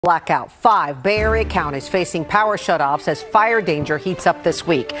Blackout. 5 Bay Area counties facing power shutoffs as fire danger heats up this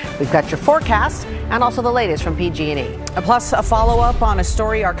week. We've got your forecast and also the latest from PG&E. Plus, a follow-up on a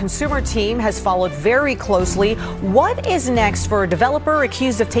story our consumer team has followed very closely. What is next for a developer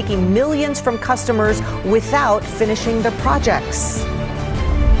accused of taking millions from customers without finishing the projects?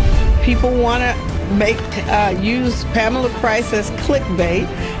 People want to use Pamela Price as clickbait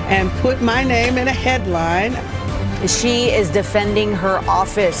and put my name in a headline. She is defending her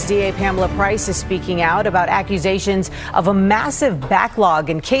office. DA Pamela Price is speaking out about accusations of a massive backlog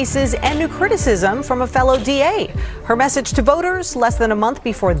in cases and new criticism from a fellow DA. Her message to voters less than a month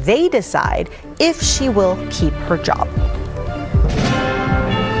before they decide if she will keep her job.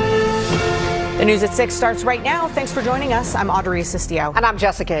 The news at 6 starts right now. Thanks for joining us. I'm Audrey Asistio. And I'm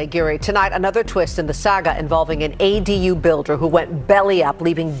Jessica Aguirre. Tonight, another twist in the saga involving an ADU builder who went belly up,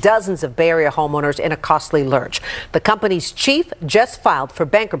 leaving dozens of Bay Area homeowners in a costly lurch. The company's chief just filed for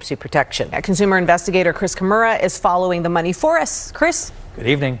bankruptcy protection. Consumer investigator Chris Kimura is following the money for us. Chris? Good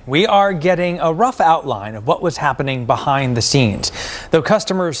evening. We are getting a rough outline of what was happening behind the scenes. Though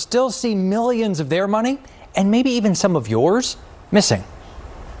customers still see millions of their money, and maybe even some of yours, missing.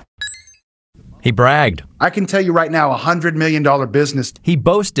 He bragged. I can tell you right now, $100 million business. He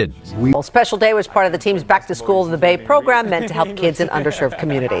boasted. Special Day was part of the team's Back to School in the Bay program meant to help kids in underserved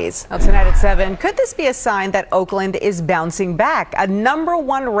communities. Well, tonight at 7, could this be a sign that Oakland is bouncing back? A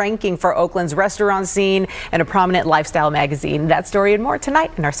 #1 ranking for Oakland's restaurant scene and a prominent lifestyle magazine. That story and more tonight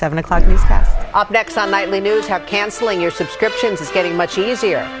in our 7 o'clock newscast. Up next on Nightly News, how canceling your subscriptions is getting much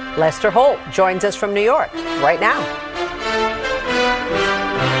easier. Lester Holt joins us from New York right now.